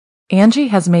Angie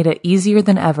has made it easier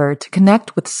than ever to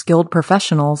connect with skilled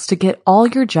professionals to get all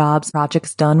your jobs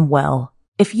projects done well.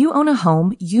 If you own a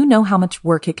home, you know how much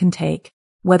work it can take,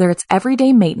 whether it's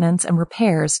everyday maintenance and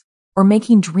repairs or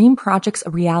making dream projects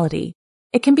a reality.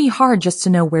 It can be hard just to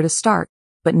know where to start,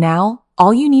 but now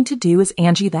all you need to do is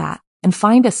Angie that and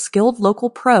find a skilled local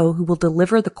pro who will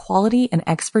deliver the quality and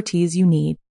expertise you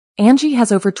need. Angie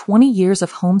has over 20 years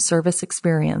of home service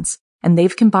experience, and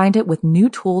they've combined it with new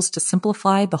tools to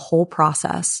simplify the whole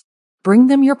process. Bring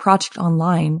them your project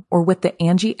online or with the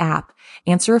Angie app,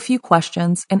 answer a few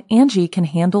questions, and Angie can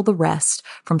handle the rest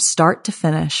from start to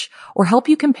finish or help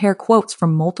you compare quotes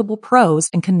from multiple pros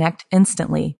and connect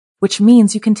instantly, which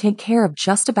means you can take care of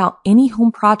just about any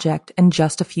home project in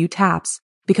just a few taps.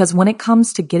 Because when it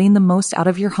comes to getting the most out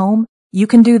of your home, you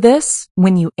can do this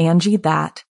when you Angie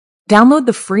that. Download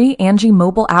the free Angie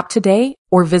mobile app today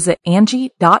or visit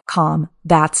Angie.com.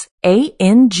 That's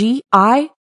ANGI.com.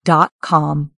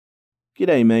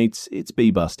 G'day mates, it's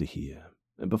B-Buster here.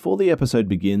 And before the episode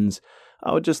begins,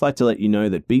 I would just like to let you know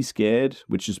that Be Scared,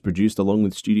 which is produced along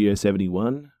with Studio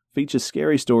 71, features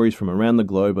scary stories from around the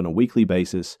globe on a weekly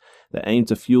basis that aim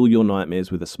to fuel your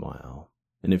nightmares with a smile.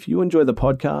 And if you enjoy the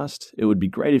podcast, it would be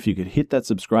great if you could hit that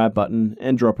subscribe button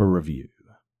and drop a review.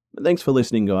 But thanks for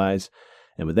listening, guys.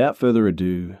 And without further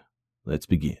ado, let's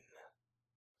begin.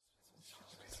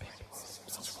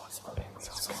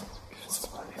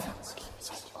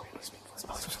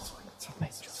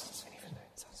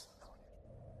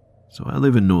 So I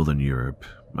live in Northern Europe.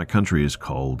 My country is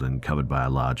cold and covered by a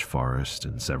large forest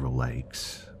and several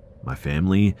lakes. My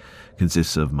family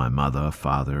consists of my mother,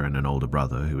 father, and an older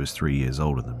brother who is 3 years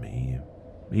older than me.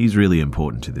 He's really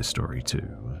important to this story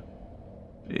too.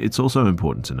 It's also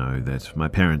important to know that my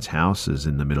parents' house is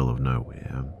in the middle of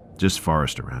nowhere, just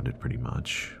forest around it pretty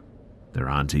much. There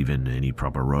aren't even any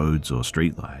proper roads or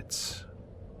streetlights.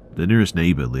 The nearest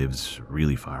neighbour lives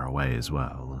really far away as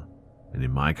well. And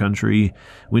in my country,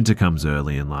 winter comes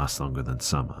early and lasts longer than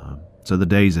summer, so the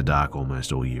days are dark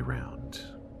almost all year round.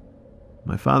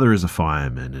 My father is a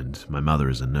fireman and my mother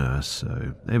is a nurse,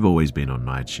 so they've always been on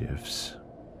night shifts.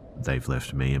 They've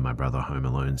left me and my brother home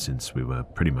alone since we were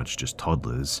pretty much just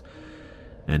toddlers,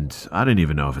 and I don't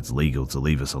even know if it's legal to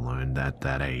leave us alone at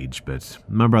that age, but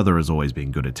my brother has always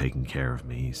been good at taking care of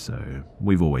me, so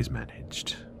we've always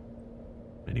managed.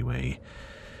 Anyway,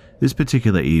 this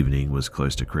particular evening was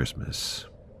close to Christmas.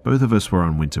 Both of us were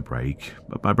on winter break,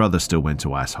 but my brother still went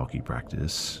to ice hockey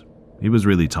practice. He was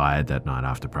really tired that night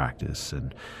after practice,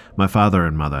 and my father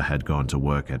and mother had gone to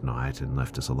work at night and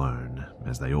left us alone,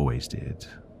 as they always did.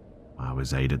 I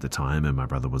was 8 at the time and my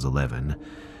brother was 11.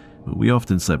 We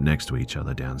often slept next to each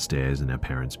other downstairs in our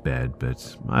parents' bed,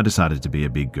 but I decided to be a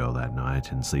big girl that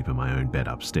night and sleep in my own bed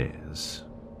upstairs.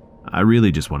 I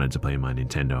really just wanted to play my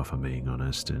Nintendo, if I'm being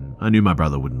honest, and I knew my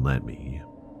brother wouldn't let me.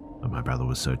 But my brother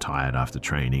was so tired after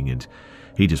training and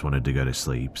he just wanted to go to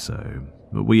sleep, so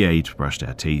we ate, brushed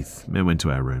our teeth, and went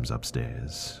to our rooms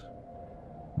upstairs.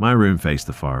 My room faced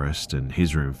the forest and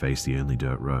his room faced the only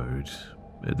dirt road.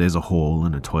 There's a hall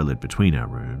and a toilet between our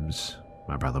rooms.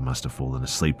 My brother must have fallen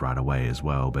asleep right away as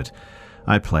well, but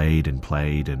I played and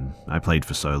played, and I played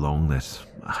for so long that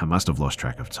I must have lost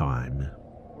track of time.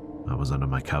 I was under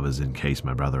my covers in case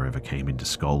my brother ever came in to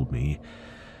scold me,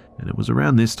 and it was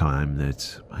around this time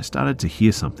that I started to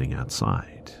hear something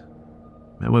outside.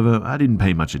 However, I didn't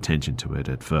pay much attention to it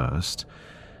at first.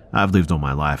 I've lived all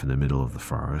my life in the middle of the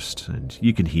forest, and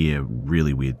you can hear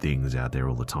really weird things out there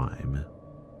all the time.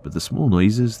 But the small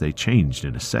noises, they changed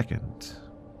in a second.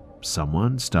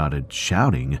 Someone started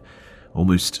shouting,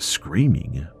 almost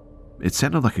screaming. It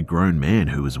sounded like a grown man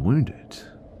who was wounded.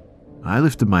 I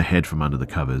lifted my head from under the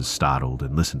covers, startled,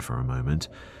 and listened for a moment.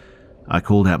 I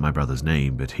called out my brother's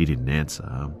name, but he didn't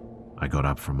answer. I got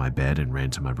up from my bed and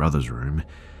ran to my brother's room.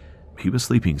 He was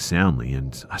sleeping soundly,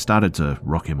 and I started to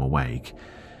rock him awake.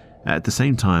 At the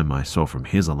same time, I saw from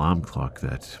his alarm clock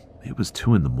that it was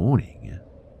 2 a.m.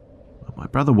 My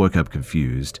brother woke up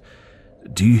confused.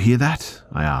 "Do you hear that?"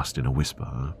 I asked in a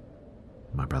whisper.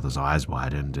 My brother's eyes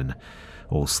widened, and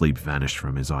all sleep vanished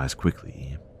from his eyes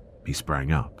quickly. He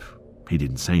sprang up. He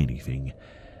didn't say anything.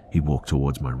 He walked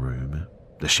towards my room.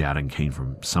 The shouting came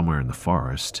from somewhere in the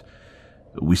forest.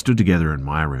 We stood together in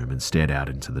my room and stared out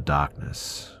into the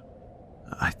darkness.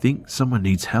 "I think someone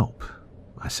needs help,"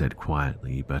 I said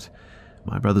quietly, but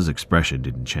my brother's expression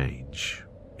didn't change.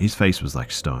 His face was like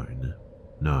stone.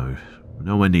 No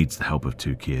one needs the help of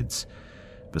 2 kids.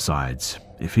 Besides,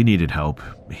 if he needed help,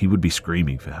 he would be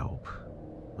screaming for help.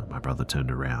 My brother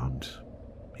turned around.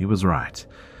 He was right.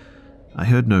 I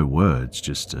heard no words,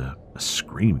 just a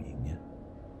screaming.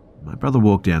 My brother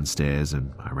walked downstairs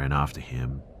and I ran after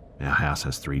him. Our house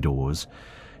has 3 doors.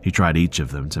 He tried each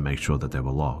of them to make sure that they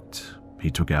were locked. He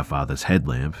took our father's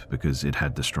headlamp because it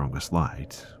had the strongest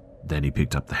light. Then he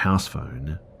picked up the house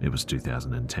phone. It was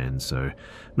 2010, so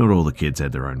not all the kids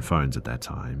had their own phones at that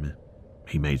time.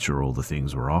 He made sure all the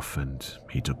things were off and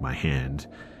he took my hand.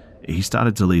 He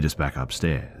started to lead us back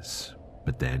upstairs,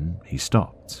 but then he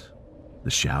stopped. The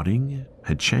shouting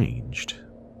had changed.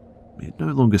 It no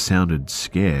longer sounded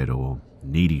scared or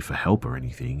needy for help or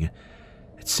anything.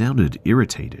 It sounded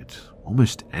irritated,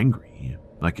 almost angry,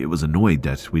 like it was annoyed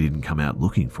that we didn't come out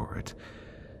looking for it.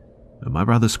 My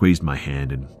brother squeezed my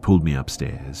hand and pulled me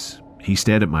upstairs. He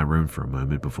stared at my room for a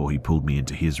moment before he pulled me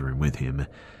into his room with him.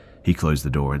 He closed the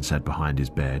door and sat behind his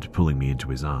bed, pulling me into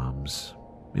his arms.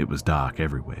 It was dark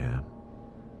everywhere.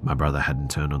 My brother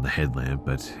hadn't turned on the headlamp,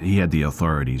 but he had the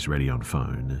authorities ready on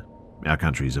phone. Our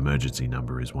country's emergency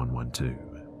number is 112.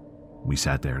 We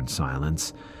sat there in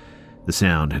silence. The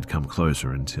sound had come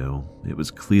closer until it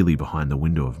was clearly behind the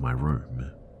window of my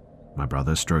room. My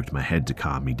brother stroked my head to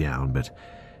calm me down, but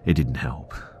it didn't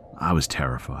help. I was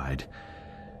terrified.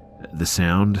 The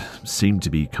sound seemed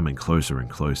to be coming closer and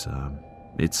closer.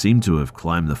 It seemed to have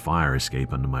climbed the fire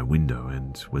escape under my window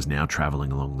and was now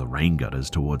traveling along the rain gutters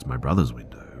towards my brother's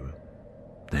window.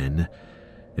 Then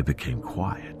it became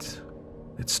quiet.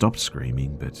 It stopped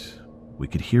screaming, but we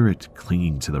could hear it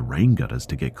clinging to the rain gutters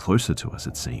to get closer to us,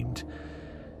 it seemed.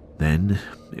 Then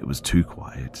it was too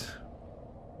quiet.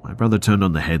 My brother turned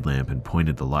on the headlamp and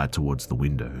pointed the light towards the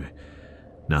window.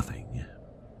 Nothing.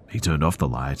 He turned off the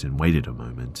light and waited a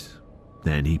moment.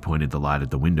 Then he pointed the light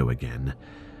at the window again.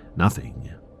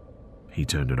 Nothing. He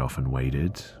turned it off and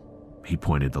waited. He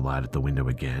pointed the light at the window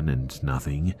again and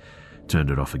nothing.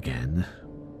 Turned it off again.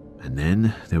 And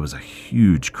then there was a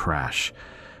huge crash,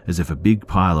 as if a big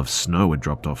pile of snow had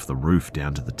dropped off the roof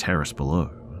down to the terrace below.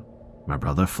 My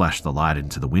brother flashed the light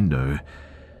into the window,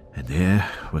 and there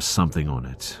was something on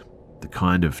it. The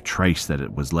kind of trace that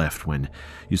it was left when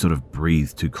you sort of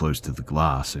breathed too close to the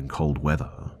glass in cold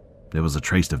weather. There was a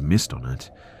trace of mist on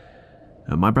it.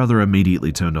 My brother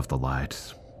immediately turned off the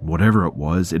light. Whatever it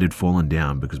was, it had fallen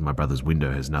down because my brother's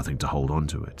window has nothing to hold on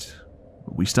to it.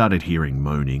 We started hearing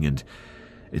moaning, and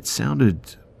it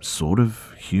sounded sort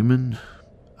of human.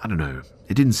 I don't know,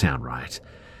 it didn't sound right.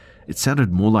 It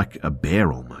sounded more like a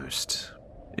bear almost.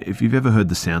 If you've ever heard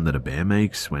the sound that a bear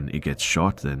makes when it gets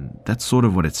shot, then that's sort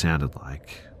of what it sounded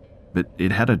like. But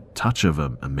it had a touch of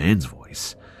a man's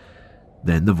voice.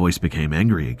 Then the voice became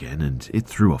angry again, and it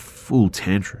threw a full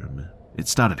tantrum. It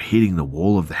started hitting the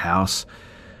wall of the house.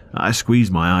 I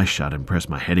squeezed my eyes shut and pressed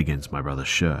my head against my brother's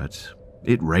shirt.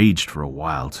 It raged for a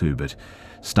while too, but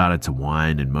started to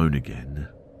whine and moan again.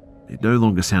 It no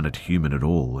longer sounded human at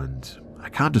all, and I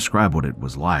can't describe what it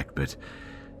was like, but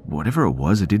whatever it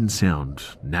was, it didn't sound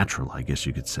natural, I guess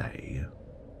you could say.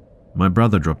 My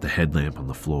brother dropped the headlamp on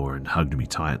the floor and hugged me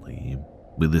tightly.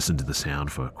 We listened to the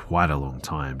sound for quite a long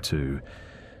time too.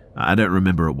 I don't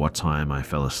remember at what time I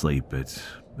fell asleep, but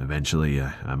eventually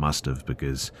I must have,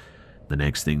 because the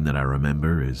next thing that I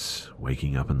remember is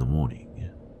waking up in the morning.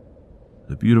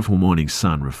 The beautiful morning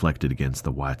sun reflected against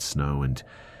the white snow, and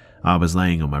I was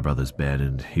laying on my brother's bed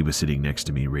and he was sitting next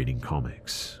to me reading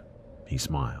comics. He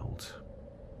smiled.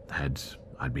 Had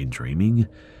I been dreaming?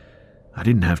 I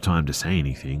didn't have time to say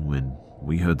anything when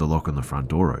we heard the lock on the front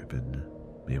door open.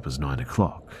 It was 9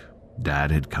 o'clock.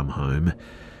 Dad had come home.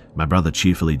 My brother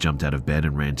cheerfully jumped out of bed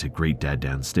and ran to greet Dad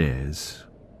downstairs.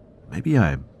 Maybe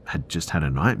I had just had a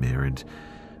nightmare and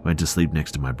went to sleep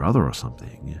next to my brother or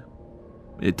something.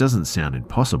 It doesn't sound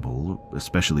impossible,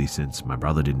 especially since my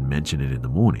brother didn't mention it in the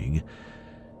morning,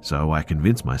 so I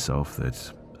convinced myself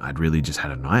that I'd really just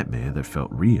had a nightmare that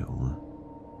felt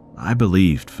real. I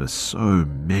believed for so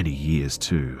many years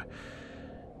too,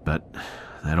 but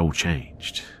that all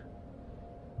changed.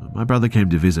 My brother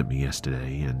came to visit me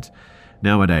yesterday, and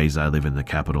nowadays I live in the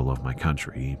capital of my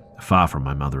country, far from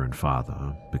my mother and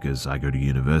father, because I go to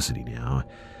university now.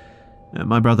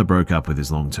 My brother broke up with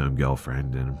his long-term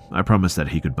girlfriend, and I promised that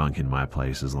he could bunk in my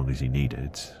place as long as he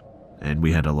needed. And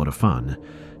we had a lot of fun,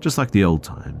 just like the old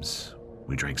times.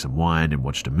 We drank some wine and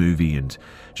watched a movie and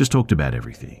just talked about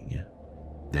everything.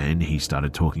 Then he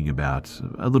started talking about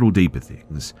a little deeper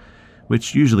things,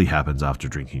 which usually happens after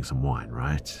drinking some wine,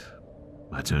 right?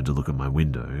 I turned to look at my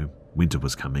window. Winter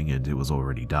was coming and it was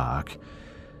already dark,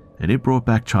 and it brought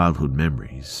back childhood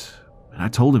memories. And I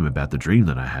told him about the dream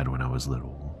that I had when I was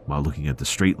little, while looking at the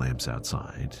street lamps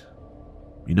outside.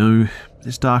 You know,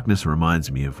 this darkness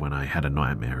reminds me of when I had a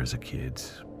nightmare as a kid.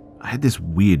 I had this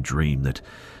weird dream that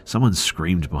someone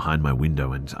screamed behind my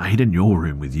window and I hid in your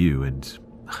room with you, and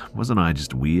wasn't I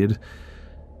just weird?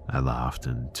 I laughed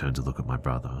and turned to look at my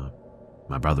brother.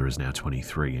 My brother is now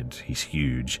 23 and he's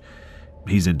huge.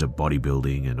 He's into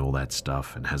bodybuilding and all that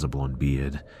stuff and has a blonde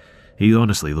beard. He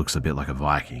honestly looks a bit like a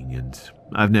Viking, and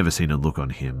I've never seen a look on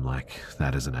him like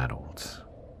that as an adult.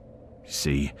 You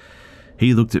see,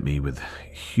 he looked at me with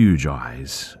huge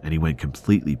eyes and he went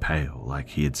completely pale like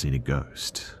he had seen a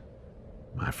ghost.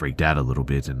 I freaked out a little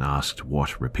bit and asked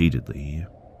what repeatedly.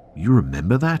 "You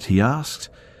remember that?" he asked.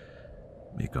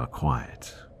 It got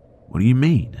quiet. "What do you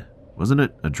mean? Wasn't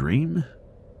it a dream?"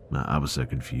 I was so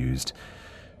confused.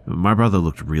 My brother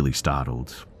looked really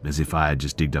startled, as if I had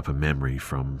just digged up a memory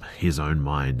from his own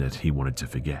mind that he wanted to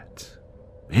forget.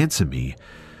 "Answer me.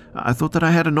 I thought that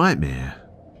I had a nightmare."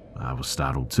 I was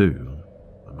startled too.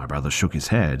 My brother shook his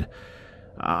head.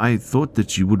 "I thought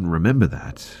that you wouldn't remember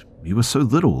that. You were so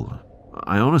little.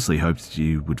 I honestly hoped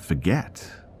you would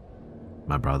forget."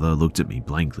 My brother looked at me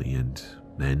blankly, and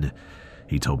then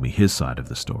he told me his side of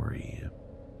the story.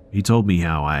 He told me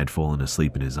how I had fallen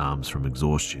asleep in his arms from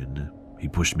exhaustion. He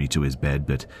pushed me to his bed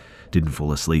but didn't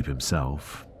fall asleep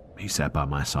himself. He sat by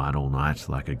my side all night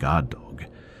like a guard dog.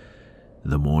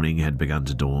 The morning had begun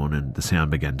to dawn and the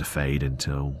sound began to fade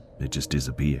until it just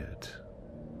disappeared.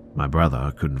 My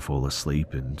brother couldn't fall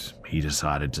asleep and he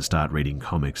decided to start reading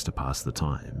comics to pass the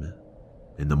time.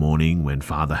 In the morning, when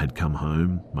father had come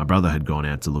home, my brother had gone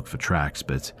out to look for tracks,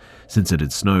 but since it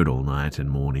had snowed all night and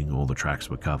morning, all the tracks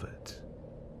were covered.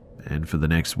 And for the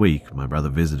next week, my brother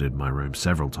visited my room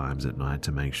several times at night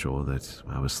to make sure that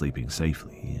I was sleeping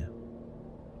safely.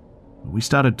 We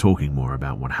started talking more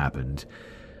about what happened.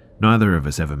 Neither of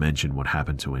us ever mentioned what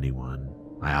happened to anyone.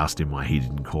 I asked him why he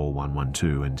didn't call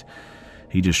 112, and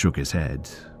he just shook his head.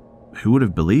 Who would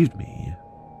have believed me?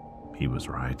 He was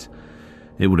right.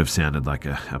 It would have sounded like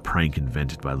a prank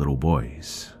invented by little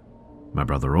boys. My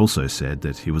brother also said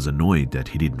that he was annoyed that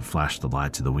he didn't flash the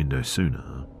light to the window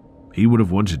sooner. He would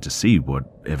have wanted to see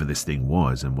whatever this thing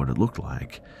was and what it looked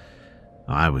like.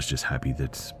 I was just happy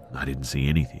that I didn't see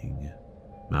anything.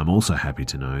 I'm also happy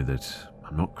to know that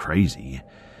I'm not crazy,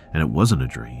 and it wasn't a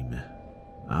dream.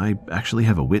 I actually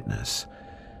have a witness.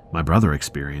 My brother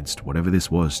experienced whatever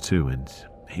this was too, and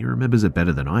he remembers it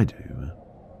better than I do.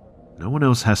 No one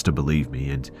else has to believe me,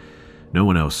 and no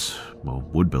one else,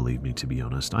 would believe me, to be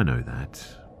honest. I know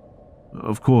that.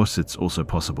 Of course, it's also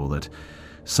possible that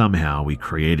somehow we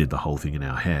created the whole thing in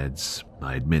our heads.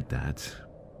 I admit that.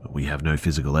 We have no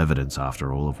physical evidence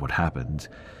after all of what happened,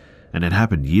 and it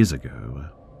happened years ago.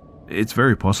 It's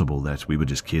very possible that we were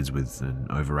just kids with an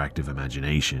overactive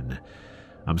imagination.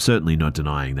 I'm certainly not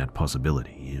denying that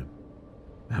possibility.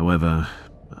 However,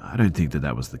 I don't think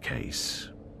that was the case,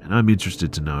 and I'm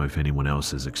interested to know if anyone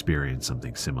else has experienced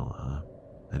something similar.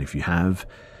 And if you have,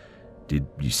 did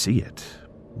you see it?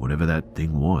 Whatever that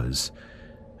thing was.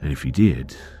 And if you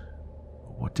did,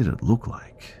 what did it look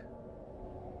like?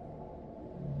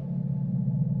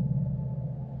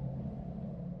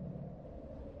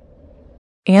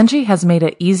 Angie has made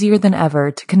it easier than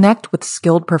ever to connect with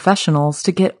skilled professionals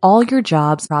to get all your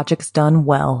jobs projects done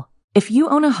well. If you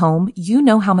own a home, you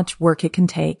know how much work it can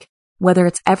take, whether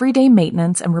it's everyday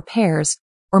maintenance and repairs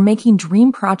or making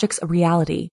dream projects a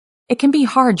reality. It can be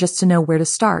hard just to know where to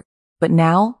start, but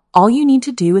now all you need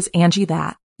to do is Angie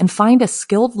that and find a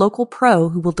skilled local pro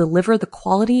who will deliver the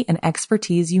quality and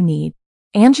expertise you need.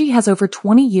 Angie has over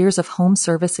 20 years of home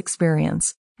service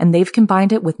experience, and they've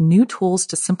combined it with new tools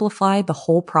to simplify the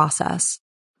whole process.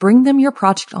 Bring them your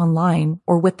project online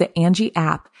or with the Angie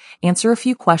app, answer a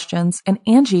few questions, and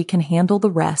Angie can handle the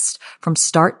rest from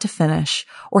start to finish,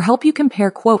 or help you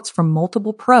compare quotes from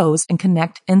multiple pros and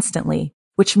connect instantly,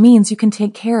 which means you can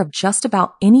take care of just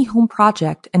about any home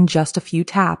project in just a few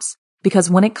taps.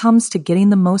 Because when it comes to getting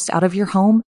the most out of your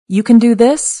home, you can do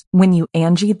this when you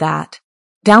Angie that.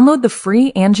 Download the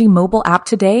free Angie mobile app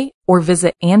today or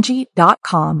visit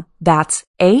Angie.com. That's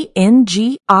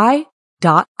ANGI.com.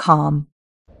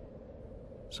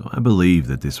 So I believe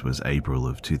that this was April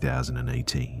of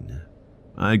 2018.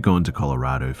 I had gone to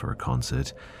Colorado for a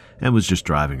concert and was just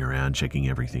driving around checking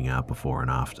everything out before and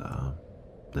after.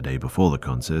 The day before the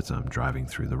concert, I'm driving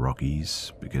through the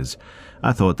Rockies because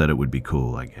I thought that it would be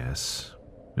cool, I guess.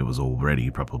 It was already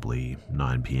probably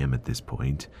 9 p.m. at this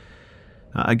point.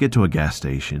 I get to a gas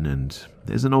station and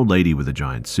there's an old lady with a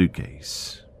giant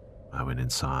suitcase. I went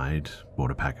inside,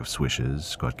 bought a pack of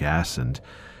Swishers, got gas, and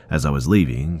as I was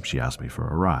leaving, she asked me for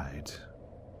a ride.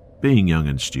 Being young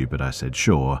and stupid, I said,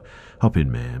 "Sure, hop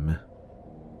in, ma'am."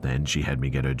 Then she had me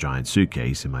get her giant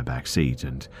suitcase in my back seat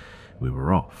and we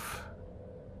were off.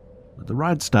 The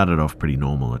ride started off pretty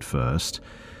normal at first,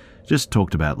 just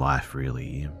talked about life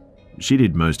really. She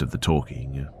did most of the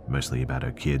talking, mostly about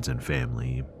her kids and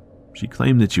family. She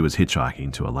claimed that she was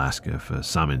hitchhiking to Alaska for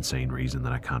some insane reason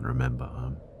that I can't remember.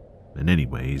 And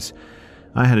anyways,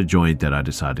 I had a joint that I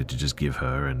decided to just give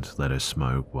her and let her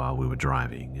smoke while we were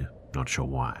driving. Not sure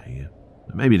why.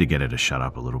 Maybe to get her to shut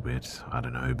up a little bit, I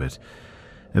don't know, but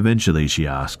eventually she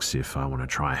asks if I want to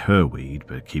try her weed,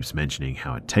 but keeps mentioning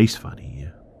how it tastes funny,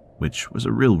 which was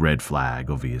a real red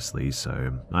flag, obviously,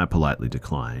 so I politely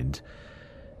declined.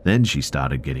 Then she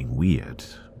started getting weird,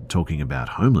 talking about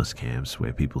homeless camps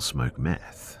where people smoke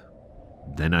meth.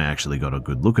 Then I actually got a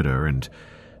good look at her and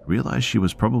realized she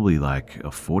was probably like a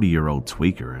 40-year-old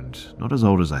tweaker and not as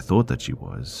old as I thought that she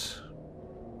was.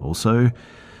 Also,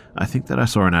 I think that I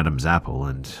saw an Adam's apple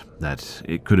and that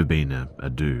it could have been a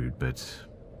dude, but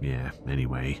yeah,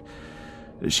 anyway.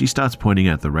 She starts pointing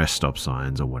at the rest stop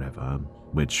signs or whatever,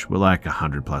 which were like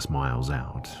 100+ miles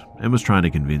out, and was trying to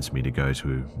convince me to go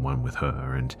to one with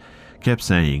her, and kept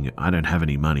saying, I don't have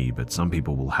any money, but some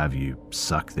people will have you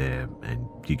suck there, and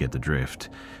you get the drift,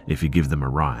 if you give them a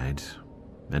ride.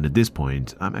 And at this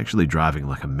point, I'm actually driving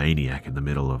like a maniac in the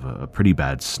middle of a pretty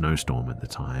bad snowstorm at the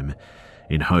time,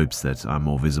 in hopes that I'm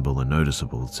more visible and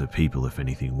noticeable to people if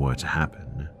anything were to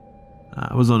happen.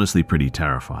 I was honestly pretty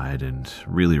terrified and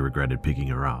really regretted picking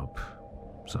her up,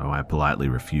 so I politely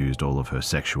refused all of her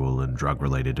sexual and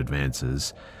drug-related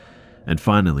advances. And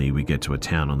finally, we get to a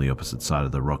town on the opposite side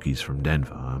of the Rockies from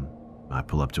Denver. I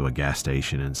pull up to a gas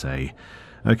station and say,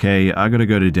 okay, I gotta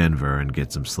go to Denver and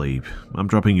get some sleep. I'm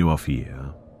dropping you off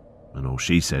here. And all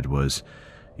she said was,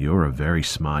 you're a very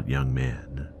smart young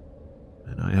man.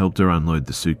 And I helped her unload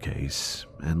the suitcase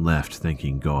and left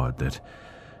thanking God that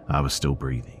I was still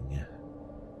breathing.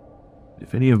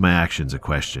 If any of my actions are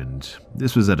questioned,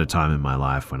 this was at a time in my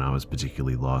life when I was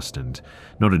particularly lost and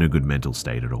not in a good mental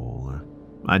state at all.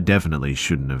 I definitely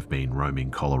shouldn't have been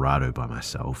roaming Colorado by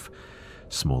myself.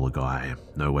 Smaller guy,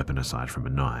 no weapon aside from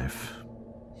a knife.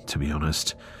 To be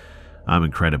honest, I'm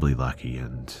incredibly lucky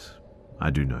and I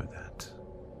do know that.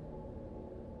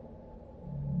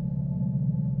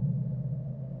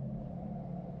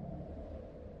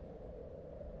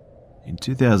 In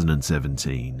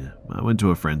 2017, I went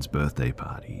to a friend's birthday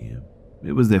party.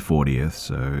 It was their 40th,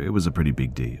 so it was a pretty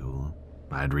big deal.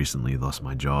 I had recently lost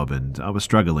my job and I was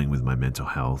struggling with my mental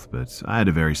health, but I had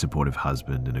a very supportive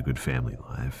husband and a good family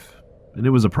life. And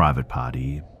it was a private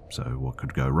party, so what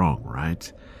could go wrong,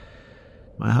 right?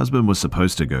 My husband was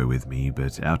supposed to go with me,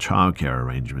 but our childcare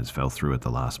arrangements fell through at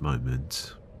the last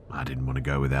moment. I didn't want to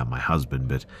go without my husband,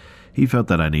 but he felt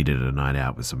that I needed a night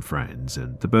out with some friends,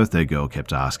 and the birthday girl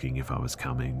kept asking if I was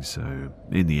coming, so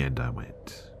in the end I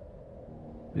went.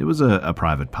 It was a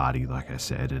private party, like I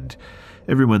said, and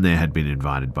everyone there had been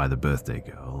invited by the birthday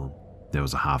girl. There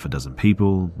was a half a dozen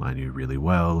people I knew really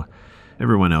well.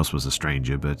 Everyone else was a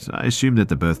stranger, but I assumed that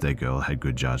the birthday girl had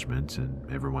good judgment and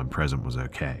everyone present was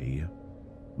okay.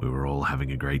 We were all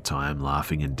having a great time,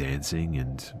 laughing and dancing,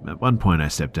 and at one point I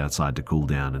stepped outside to cool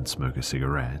down and smoke a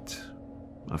cigarette.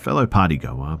 A fellow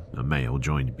partygoer, a male,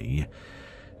 joined me.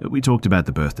 We talked about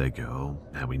the birthday girl,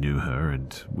 how we knew her,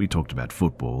 and we talked about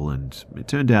football, and it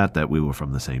turned out that we were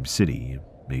from the same city,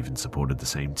 even supported the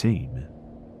same team.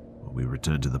 We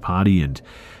returned to the party, and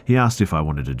he asked if I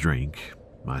wanted a drink.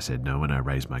 I said no, and I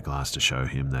raised my glass to show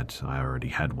him that I already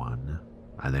had one.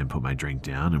 I then put my drink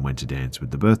down and went to dance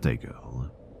with the birthday girl.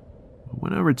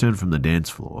 When I returned from the dance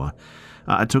floor,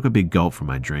 I took a big gulp from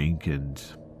my drink, and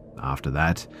after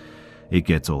that, it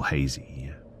gets all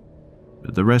hazy.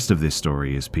 But the rest of this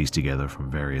story is pieced together from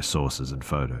various sources and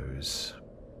photos.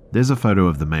 There's a photo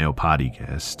of the male party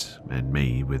guest, and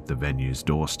me with the venue's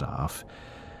door staff.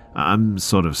 I'm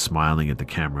sort of smiling at the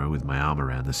camera with my arm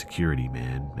around the security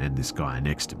man and this guy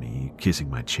next to me, kissing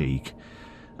my cheek.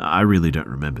 I really don't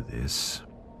remember this.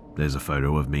 There's a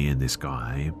photo of me and this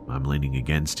guy. I'm leaning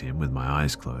against him with my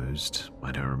eyes closed.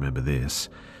 I don't remember this.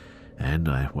 And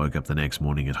I woke up the next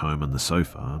morning at home on the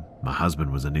sofa. My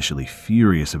husband was initially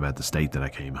furious about the state that I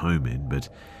came home in, but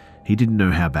he didn't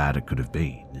know how bad it could have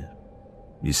been.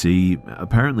 You see,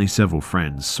 apparently several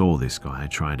friends saw this guy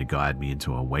trying to guide me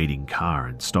into a waiting car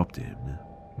and stopped him.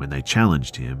 When they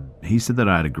challenged him, he said that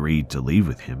I had agreed to leave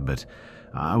with him, but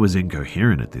I was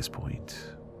incoherent at this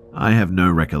point. I have no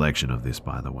recollection of this,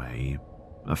 by the way.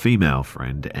 A female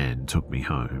friend, Anne, took me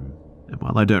home, and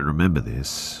while I don't remember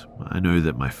this, I know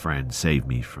that my friend saved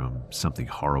me from something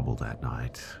horrible that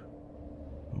night.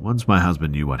 Once my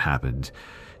husband knew what happened,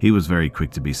 he was very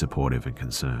quick to be supportive and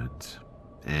concerned.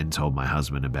 Anne told my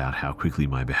husband about how quickly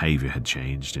my behavior had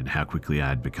changed and how quickly I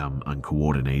had become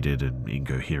uncoordinated and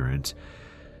incoherent.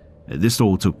 This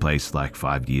all took place like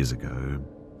 5 years ago.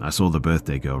 I saw the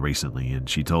birthday girl recently and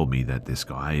she told me that this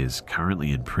guy is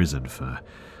currently in prison for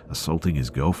assaulting his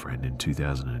girlfriend in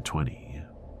 2020.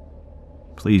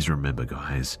 Please remember,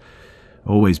 guys,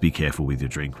 always be careful with your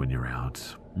drink when you're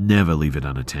out. Never leave it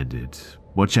unattended.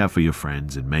 Watch out for your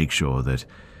friends and make sure that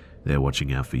they're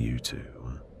watching out for you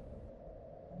too.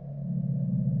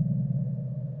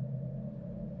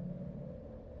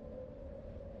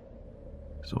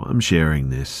 So I'm sharing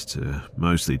this to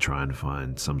mostly try and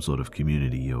find some sort of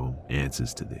community or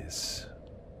answers to this.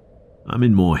 I'm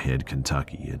in Moorhead,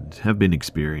 Kentucky, and have been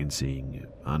experiencing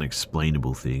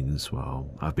unexplainable things while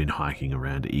I've been hiking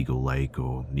around Eagle Lake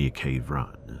or near Cave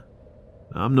Run.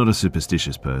 I'm not a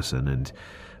superstitious person, and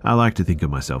I like to think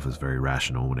of myself as very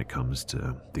rational when it comes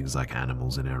to things like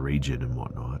animals in our region and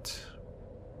whatnot.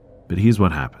 But here's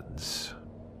what happens.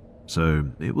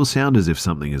 So it will sound as if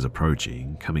something is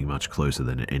approaching, coming much closer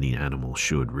than any animal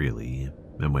should really,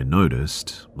 and when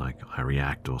noticed, like I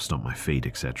react or stomp my feet,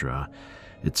 etc.,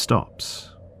 it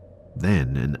stops.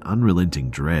 Then an unrelenting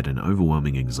dread and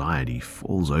overwhelming anxiety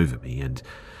falls over me, and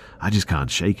I just can't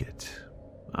shake it.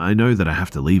 I know that I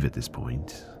have to leave at this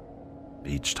point.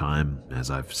 Each time, as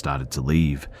I've started to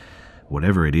leave,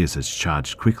 whatever it is has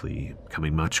charged quickly,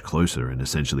 coming much closer and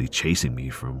essentially chasing me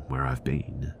from where I've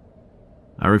been.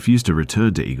 I refused to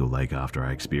return to Eagle Lake after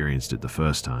I experienced it the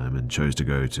first time and chose to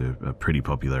go to a pretty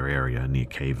popular area near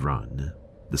Cave Run.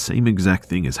 The same exact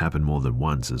thing has happened more than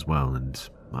once as well, and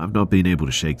I've not been able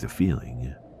to shake the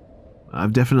feeling.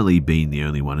 I've definitely been the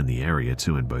only one in the area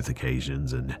too in both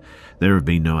occasions, and there have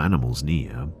been no animals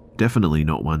near, definitely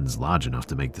not ones large enough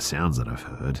to make the sounds that I've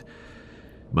heard.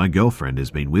 My girlfriend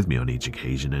has been with me on each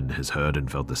occasion and has heard and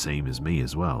felt the same as me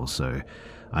as well, so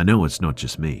I know it's not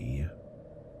just me.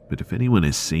 But if anyone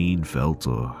has seen, felt,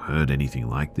 or heard anything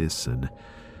like this, then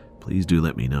please do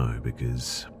let me know,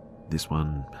 because this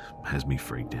one has me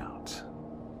freaked out.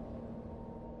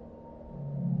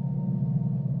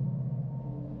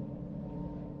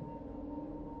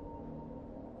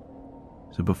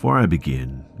 So before I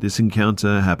begin, this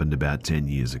encounter happened about 10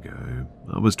 years ago.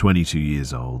 I was 22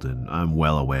 years old, and I'm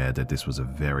well aware that this was a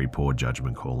very poor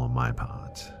judgment call on my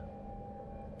part.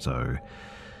 So,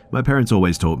 my parents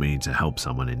always taught me to help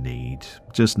someone in need,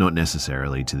 just not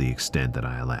necessarily to the extent that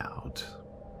I allowed.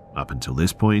 Up until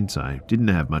this point, I didn't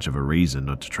have much of a reason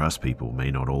not to trust people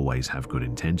may not always have good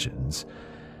intentions.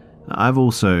 I've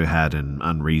also had an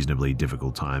unreasonably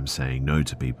difficult time saying no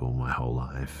to people my whole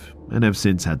life, and have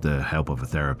since had the help of a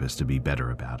therapist to be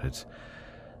better about it.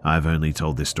 I've only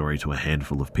told this story to a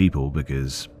handful of people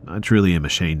because I truly am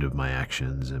ashamed of my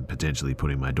actions and potentially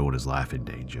putting my daughter's life in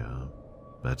danger.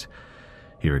 But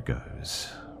here it goes.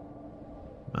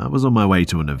 I was on my way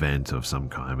to an event of some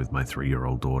kind with my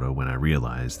 3-year-old daughter when I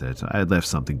realized that I had left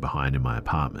something behind in my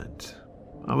apartment.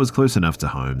 I was close enough to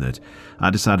home that I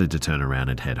decided to turn around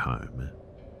and head home.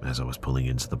 As I was pulling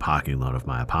into the parking lot of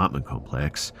my apartment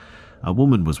complex, a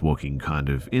woman was walking kind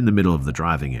of in the middle of the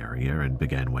driving area and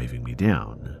began waving me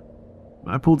down.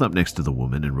 I pulled up next to the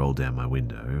woman and rolled down my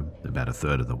window, about a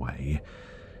third of the way.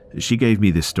 She gave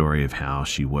me this story of how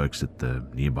she works at the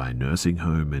nearby nursing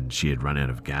home and she had run out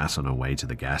of gas on her way to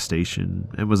the gas station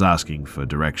and was asking for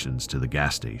directions to the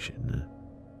gas station.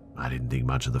 I didn't think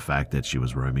much of the fact that she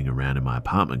was roaming around in my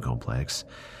apartment complex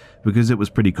because it was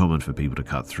pretty common for people to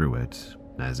cut through it,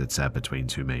 as it sat between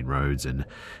 2 main roads and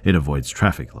it avoids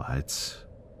traffic lights.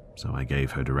 So I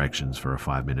gave her directions for a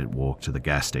 5-minute walk to the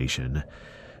gas station,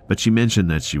 but she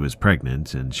mentioned that she was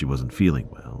pregnant and she wasn't feeling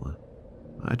well.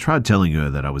 I tried telling her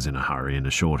that I was in a hurry and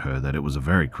assured her that it was a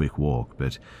very quick walk,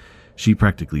 but she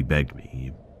practically begged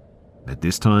me. At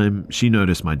this time, she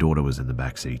noticed my daughter was in the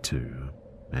backseat too,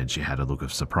 and she had a look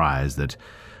of surprise that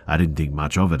I didn't think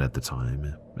much of it at the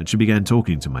time, and she began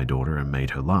talking to my daughter and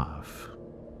made her laugh.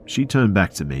 She turned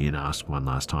back to me and asked one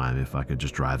last time if I could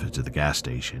just drive her to the gas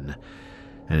station,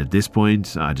 and at this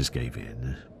point, I just gave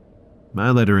in. I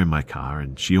let her in my car,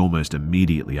 and she almost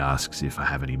immediately asks if I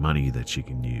have any money that she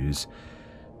can use.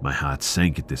 My heart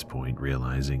sank at this point,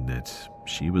 realizing that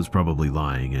she was probably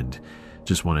lying and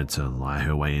just wanted to lie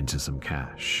her way into some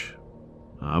cash.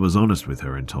 I was honest with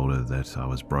her and told her that I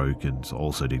was broke and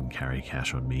also didn't carry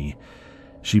cash on me.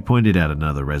 She pointed out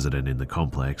another resident in the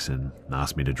complex and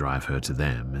asked me to drive her to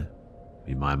them.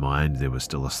 In my mind, there was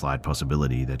still a slight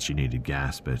possibility that she needed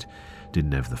gas but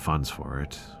didn't have the funds for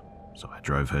it. So I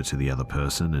drove her to the other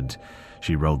person and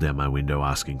she rolled down my window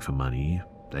asking for money.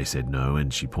 They said no,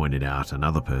 and she pointed out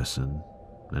another person,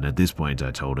 and at this point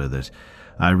I told her that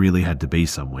I really had to be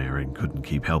somewhere and couldn't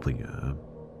keep helping her.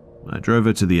 I drove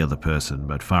her to the other person,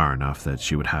 but far enough that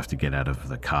she would have to get out of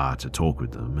the car to talk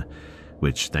with them,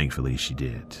 which thankfully she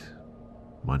did.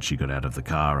 Once she got out of the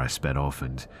car, I sped off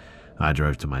and I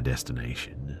drove to my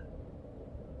destination.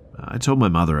 I told my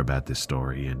mother about this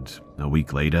story, and a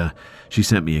week later, she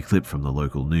sent me a clip from the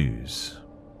local news.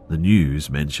 The news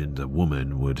mentioned a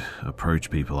woman would approach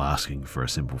people asking for a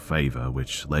simple favor,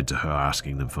 which led to her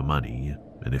asking them for money,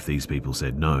 and if these people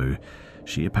said no,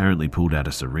 she apparently pulled out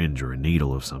a syringe or a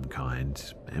needle of some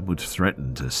kind and would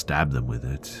threaten to stab them with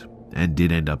it, and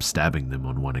did end up stabbing them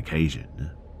on one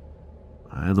occasion.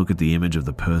 I look at the image of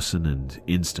the person and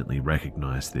instantly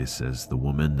recognize this as the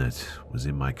woman that was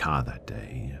in my car that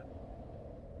day.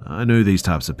 I know these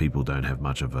types of people don't have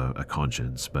much of a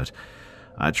conscience, but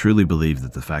I truly believe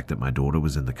that the fact that my daughter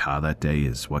was in the car that day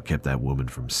is what kept that woman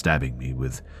from stabbing me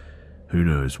with who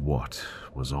knows what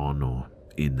was on or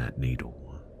in that needle.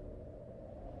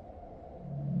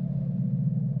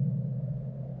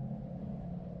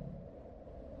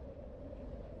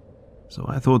 So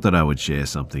I thought that I would share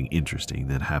something interesting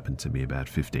that happened to me about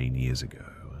 15 years ago.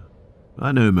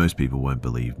 I know most people won't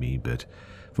believe me, but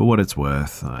for what it's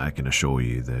worth, I can assure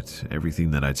you that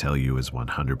everything that I tell you is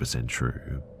 100%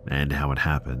 true, and how it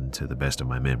happened to the best of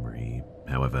my memory.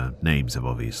 However, names have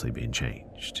obviously been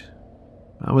changed.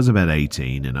 I was about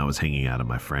 18 and I was hanging out at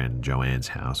my friend Joanne's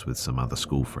house with some other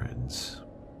school friends.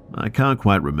 I can't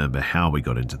quite remember how we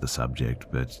got into the subject,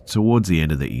 but towards the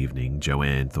end of the evening,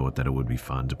 Joanne thought that it would be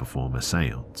fun to perform a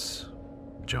seance.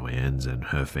 Joanne's and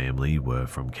her family were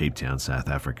from Cape Town, South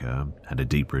Africa, had a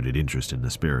deep-rooted interest in the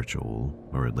spiritual,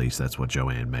 or at least that's what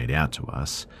Joanne made out to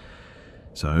us.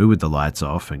 So, with the lights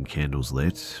off and candles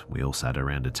lit, we all sat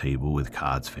around a table with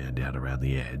cards fanned out around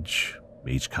the edge.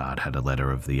 Each card had a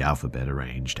letter of the alphabet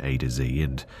arranged A to Z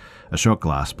and a shot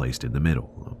glass placed in the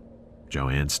middle.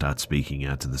 Joanne starts speaking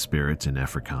out to the spirits in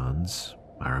Afrikaans.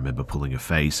 I remember pulling a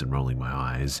face and rolling my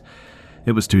eyes.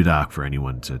 It was too dark for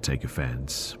anyone to take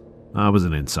offense. I was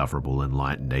an insufferable,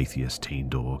 enlightened atheist teen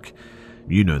dork.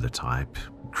 You know the type.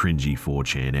 Cringy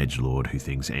 4chan edgelord who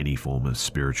thinks any form of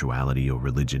spirituality or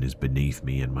religion is beneath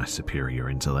me and my superior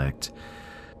intellect.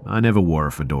 I never wore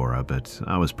a fedora, but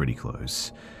I was pretty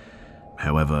close.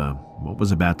 However, what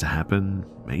was about to happen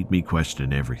made me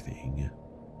question everything.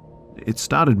 It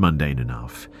started mundane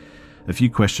enough. A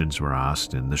few questions were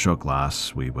asked, and the shot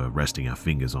glass we were resting our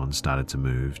fingers on started to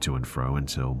move to and fro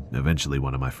until eventually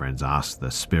one of my friends asked the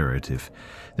spirit if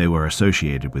they were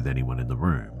associated with anyone in the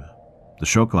room. The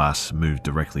shot glass moved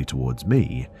directly towards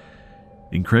me.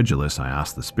 Incredulous, I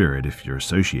asked the spirit, if you're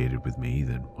associated with me,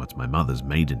 then what's my mother's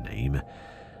maiden name?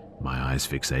 My eyes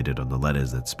fixated on the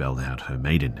letters that spelled out her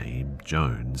maiden name,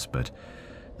 Jones, but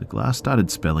the glass started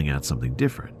spelling out something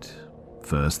different.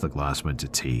 First, the glass went to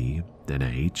T, then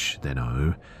H, then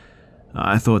O.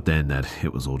 I thought then that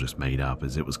it was all just made up,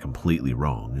 as it was completely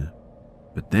wrong.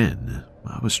 But then,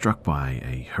 I was struck by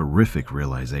a horrific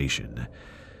realization.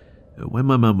 When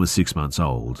my mum was 6 months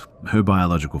old, her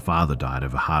biological father died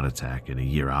of a heart attack, and a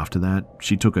year after that,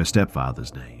 she took her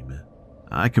stepfather's name.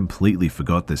 I completely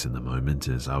forgot this in the moment,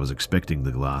 as I was expecting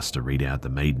the glass to read out the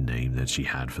maiden name that she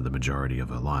had for the majority of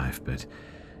her life, but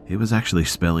it was actually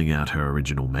spelling out her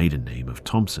original maiden name of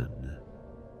Thompson.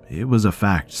 It was a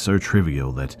fact so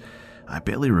trivial that I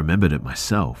barely remembered it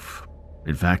myself.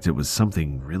 In fact, it was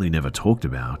something really never talked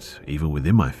about, even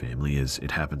within my family, as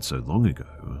it happened so long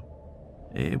ago.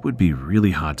 It would be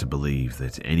really hard to believe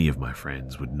that any of my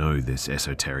friends would know this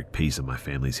esoteric piece of my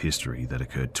family's history that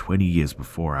occurred 20 years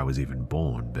before I was even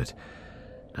born, but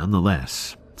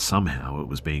nonetheless, somehow it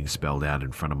was being spelled out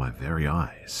in front of my very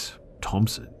eyes.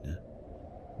 Thompson.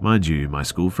 Mind you, my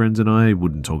school friends and I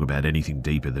wouldn't talk about anything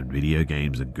deeper than video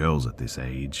games and girls at this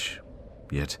age.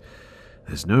 Yet,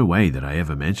 there's no way that I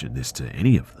ever mentioned this to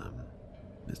any of them.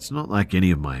 It's not like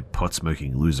any of my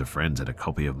pot-smoking loser friends had a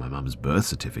copy of my mum's birth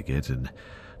certificate, and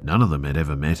none of them had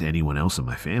ever met anyone else in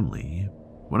my family.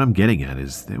 What I'm getting at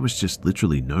is there was just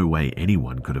literally no way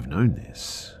anyone could have known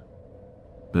this.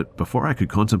 But before I could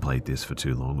contemplate this for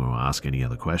too long or ask any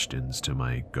other questions to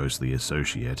my ghostly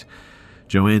associate,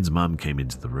 Joanne's mum came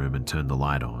into the room and turned the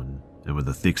light on, and with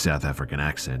a thick South African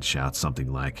accent shouts something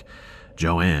like,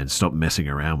 "Joanne, stop messing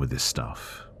around with this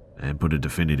stuff," and put a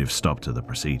definitive stop to the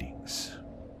proceedings.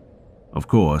 Of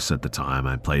course, at the time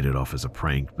I played it off as a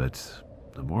prank, but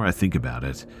the more I think about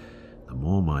it, the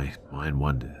more my mind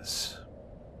wonders.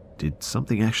 Did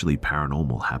something actually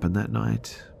paranormal happen that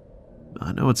night?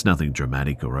 I know it's nothing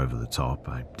dramatic or over the top.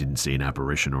 I didn't see an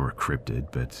apparition or a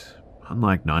cryptid, but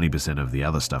unlike 90% of the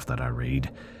other stuff that I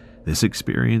read, this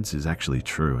experience is actually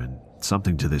true and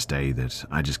something to this day that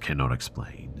I just cannot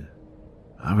explain.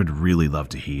 I would really love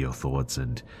to hear your thoughts,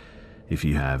 and if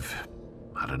you have,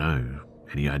 I don't know,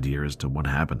 any idea as to what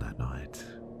happened that night.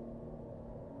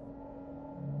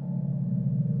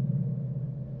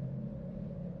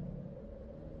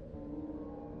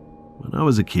 When I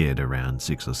was a kid, around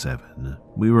 6 or 7,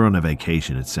 we were on a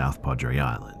vacation at South Padre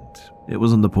Island. It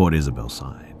was on the Port Isabel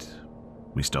side.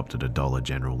 We stopped at a Dollar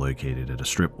General located at a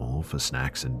strip mall for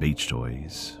snacks and beach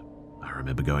toys. I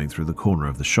remember going through the corner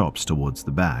of the shops towards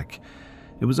the back.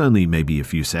 It was only maybe a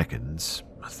few seconds,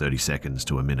 30 seconds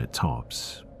to a minute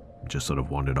tops. Just sort of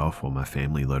wandered off while my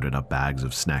family loaded up bags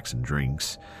of snacks and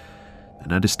drinks.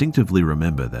 And I distinctively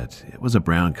remember that it was a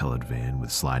brown-colored van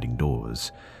with sliding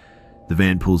doors. The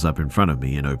van pulls up in front of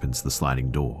me and opens the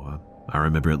sliding door. I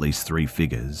remember at least 3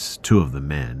 figures, 2 of them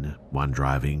men, one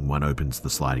driving, one opens the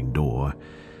sliding door.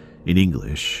 In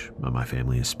English, my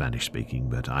family is Spanish-speaking,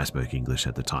 but I spoke English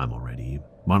at the time already.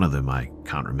 One of them, I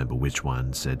can't remember which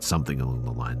one, said something along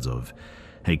the lines of,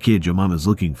 "Hey kid, your mum is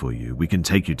looking for you. We can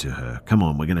take you to her. Come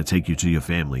on, we're going to take you to your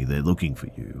family. They're looking for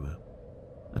you."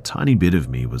 A tiny bit of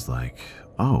me was like,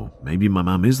 oh, maybe my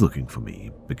mum is looking for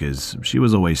me, because she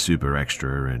was always super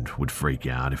extra and would freak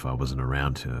out if I wasn't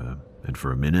around her, and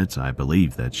for a minute I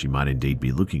believed that she might indeed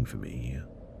be looking for me.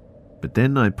 But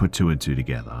then I put 2 and 2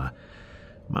 together.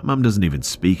 My mum doesn't even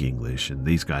speak English, and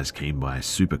these guys came by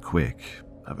super quick.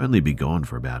 I've only been gone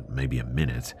for about maybe a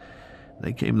minute.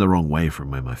 They came the wrong way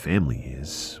from where my family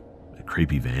is. A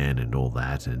creepy van and all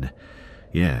that, and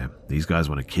yeah, these guys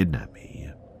want to kidnap me.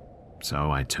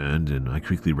 So I turned and I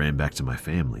quickly ran back to my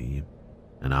family,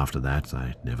 and after that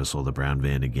I never saw the brown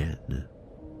van again.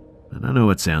 And I know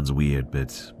it sounds weird,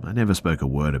 but I never spoke a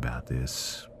word about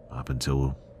this up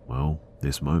until, well,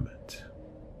 this moment.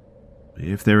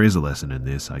 If there is a lesson in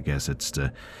this, I guess it's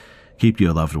to keep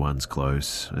your loved ones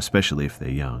close, especially if they're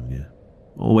young.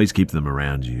 Always keep them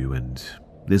around you, and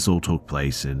this all took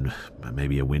place in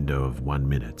maybe a window of 1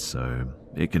 minute, so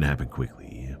it can happen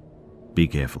quickly. Be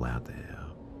careful out there.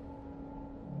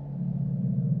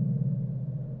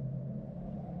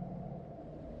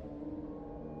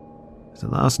 So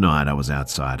last night I was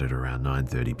outside at around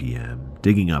 9:30 p.m,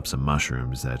 digging up some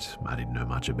mushrooms that I didn't know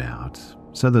much about,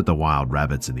 so that the wild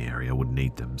rabbits in the area wouldn't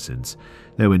eat them since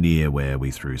they were near where we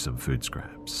threw some food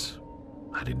scraps.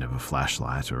 I didn't have a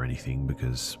flashlight or anything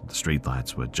because the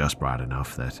streetlights were just bright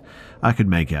enough that I could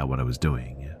make out what I was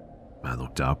doing. I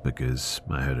looked up because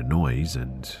I heard a noise,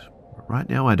 and right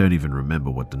now I don't even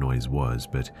remember what the noise was,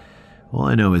 but all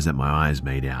I know is that my eyes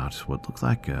made out what looked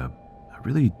like a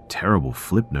really terrible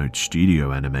Flipnote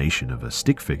studio animation of a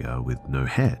stick figure with no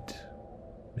head.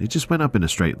 It just went up in a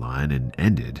straight line and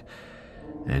ended,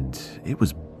 and it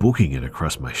was booking it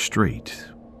across my street.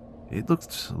 It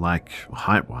looked like,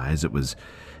 height-wise, it was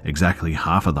exactly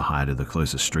half of the height of the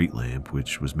closest street lamp,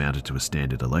 which was mounted to a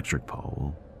standard electric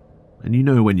pole. And you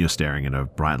know when you're staring at a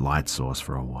bright light source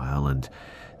for a while, and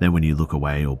then when you look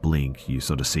away or blink, you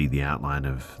sort of see the outline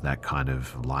of that kind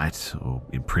of light or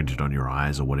imprinted on your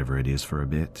eyes or whatever it is for a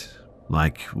bit.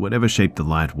 Like, whatever shape the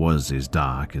light was is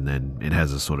dark, and then it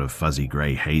has a sort of fuzzy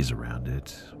grey haze around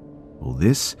it. Well,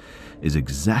 this is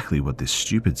exactly what this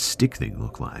stupid stick thing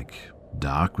looked like.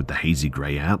 Dark with the hazy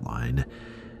grey outline,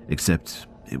 except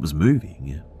it was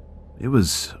moving. It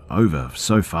was over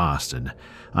so fast, and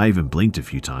I even blinked a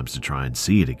few times to try and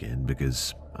see it again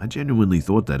because I genuinely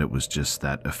thought that it was just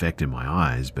that effect in my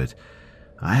eyes, but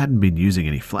I hadn't been using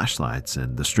any flashlights,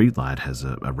 and the streetlight has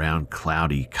a round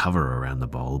cloudy cover around the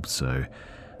bulb, so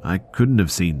I couldn't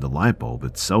have seen the light bulb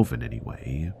itself in any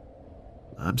way.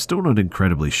 I'm still not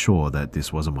incredibly sure that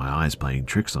this wasn't my eyes playing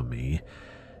tricks on me.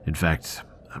 In fact,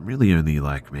 I'm really only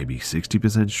like maybe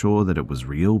 60% sure that it was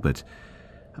real, but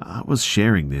I was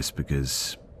sharing this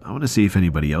because I want to see if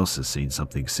anybody else has seen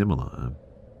something similar.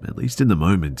 At least in the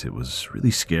moment, it was really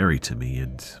scary to me,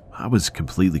 and I was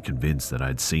completely convinced that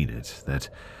I'd seen it, that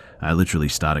I literally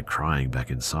started crying back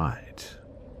inside.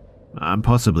 I'm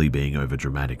possibly being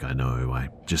overdramatic, I know. I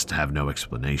just have no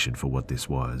explanation for what this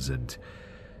was, and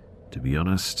to be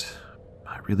honest,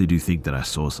 I really do think that I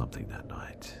saw something that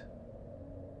night.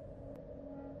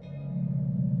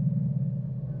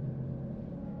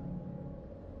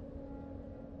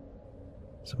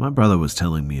 So my brother was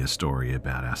telling me a story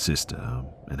about our sister,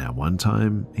 and how one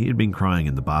time he had been crying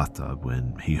in the bathtub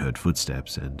when he heard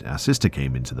footsteps and our sister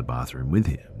came into the bathroom with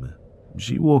him.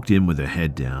 She walked in with her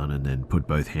head down and then put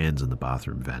both hands on the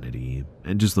bathroom vanity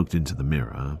and just looked into the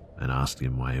mirror and asked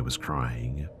him why he was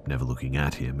crying, never looking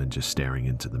at him and just staring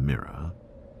into the mirror.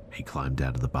 He climbed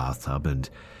out of the bathtub and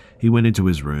he went into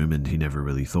his room, and he never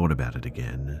really thought about it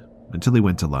again. Until he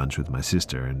went to lunch with my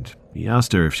sister, and he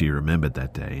asked her if she remembered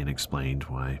that day and explained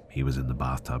why he was in the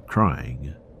bathtub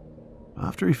crying.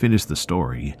 After he finished the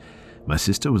story, my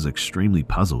sister was extremely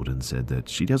puzzled and said that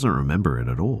she doesn't remember it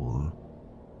at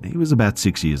all. He was about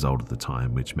 6 years old at the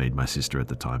time, which made my sister at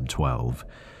the time 12,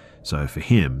 So for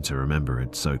him to remember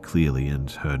it so clearly and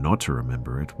her not to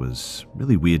remember it was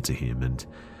really weird to him, and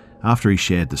after he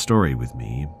shared the story with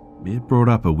me, it brought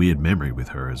up a weird memory with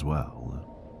her as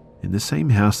well. In the same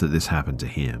house that this happened to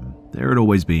him, there had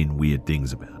always been weird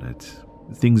things about it.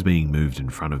 Things being moved in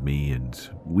front of me and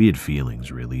weird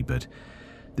feelings really, but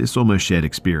this almost shared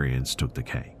experience took the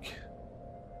cake.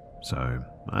 So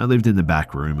I lived in the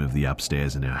back room of the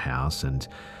upstairs in our house, and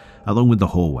along with the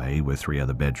hallway were 3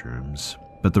 other bedrooms,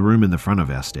 but the room in the front of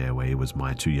our stairway was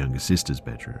my 2 younger sisters'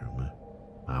 bedroom.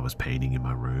 I was painting in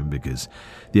my room because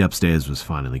the upstairs was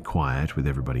finally quiet with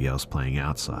everybody else playing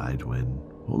outside when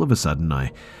all of a sudden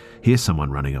I hear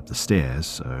someone running up the stairs,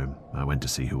 so I went to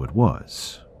see who it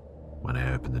was. When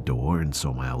I opened the door and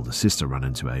saw my older sister run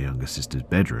into our younger sister's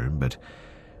bedroom, but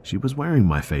she was wearing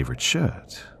my favorite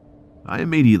shirt. I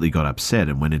immediately got upset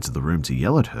and went into the room to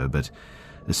yell at her, but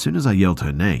as soon as I yelled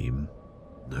her name,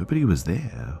 nobody was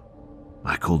there.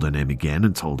 I called her name again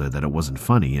and told her that it wasn't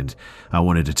funny and I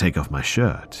wanted to take off my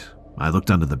shirt. I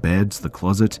looked under the beds, the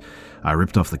closet, I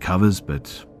ripped off the covers,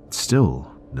 but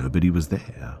still, nobody was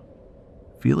there.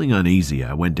 Feeling uneasy,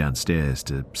 I went downstairs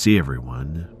to see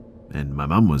everyone, and my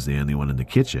mum was the only one in the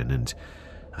kitchen, and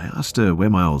I asked her where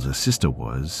my older sister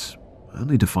was,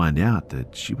 only to find out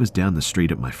that she was down the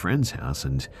street at my friend's house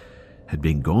and had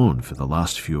been gone for the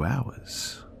last few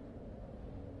hours.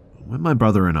 When my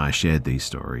brother and I shared these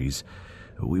stories,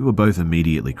 we were both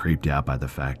immediately creeped out by the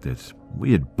fact that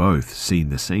we had both seen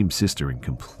the same sister in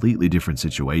completely different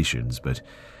situations, but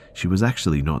she was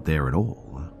actually not there at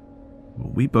all.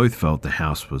 We both felt the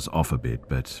house was off a bit,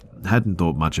 but hadn't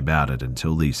thought much about it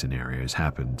until these scenarios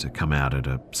happened to come out at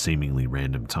a seemingly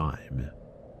random time.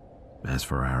 As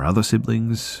for our other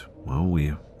siblings, well,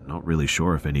 we're not really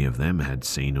sure if any of them had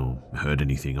seen or heard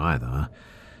anything either,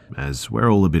 as we're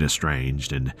all a bit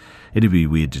estranged and it'd be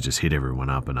weird to just hit everyone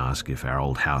up and ask if our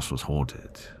old house was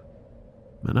haunted.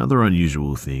 Another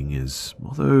unusual thing is,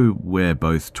 although we're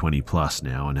both 20 plus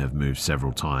now and have moved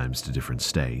several times to different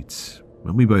states,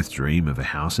 when we both dream of a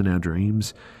house in our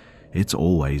dreams, it's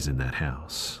always in that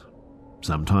house.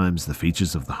 Sometimes the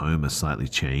features of the home are slightly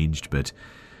changed, but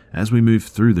as we move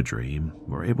through the dream,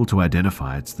 we're able to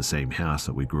identify it's the same house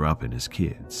that we grew up in as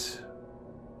kids.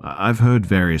 I've heard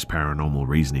various paranormal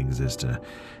reasonings as to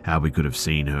how we could have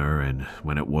seen her and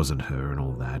when it wasn't her and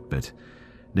all that, but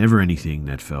never anything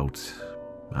that felt,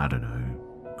 I don't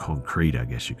know, concrete, I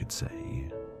guess you could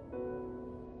say.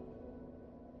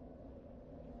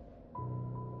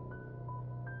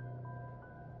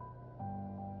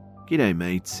 G'day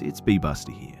mates, it's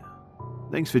B-Buster here.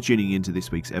 Thanks for tuning in to this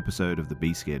week's episode of the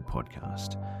Be Scared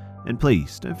podcast. And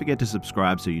please, don't forget to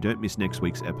subscribe so you don't miss next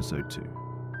week's episode too.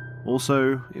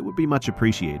 Also, it would be much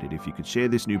appreciated if you could share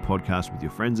this new podcast with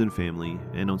your friends and family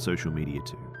and on social media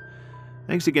too.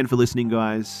 Thanks again for listening,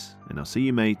 guys, and I'll see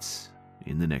you mates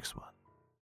in the next one.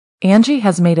 Angie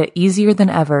has made it easier than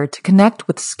ever to connect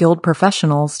with skilled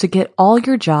professionals to get all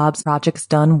your jobs projects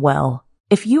done well.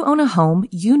 If you own a home,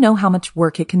 you know how much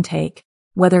work it can take,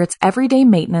 whether it's everyday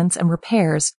maintenance and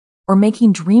repairs or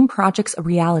making dream projects a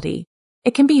reality.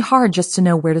 It can be hard just to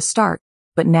know where to start,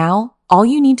 but now all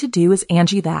you need to do is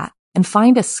Angie that and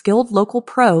find a skilled local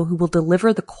pro who will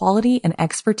deliver the quality and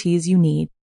expertise you need.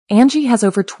 Angie has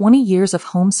over 20 years of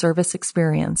home service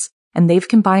experience, and they've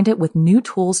combined it with new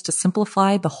tools to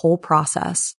simplify the whole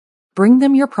process. Bring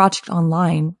them your project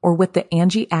online or with the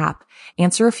Angie app,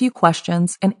 answer a few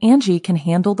questions, and Angie can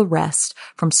handle the rest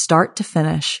from start to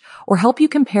finish or help you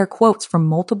compare quotes from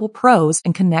multiple pros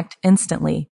and connect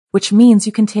instantly, which means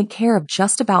you can take care of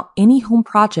just about any home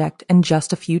project in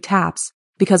just a few taps.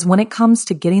 Because when it comes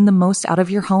to getting the most out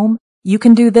of your home, you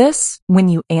can do this when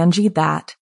you Angie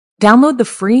that. Download the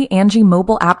free Angie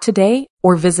mobile app today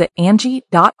or visit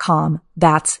Angie.com.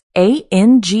 That's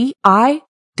ANGI.com.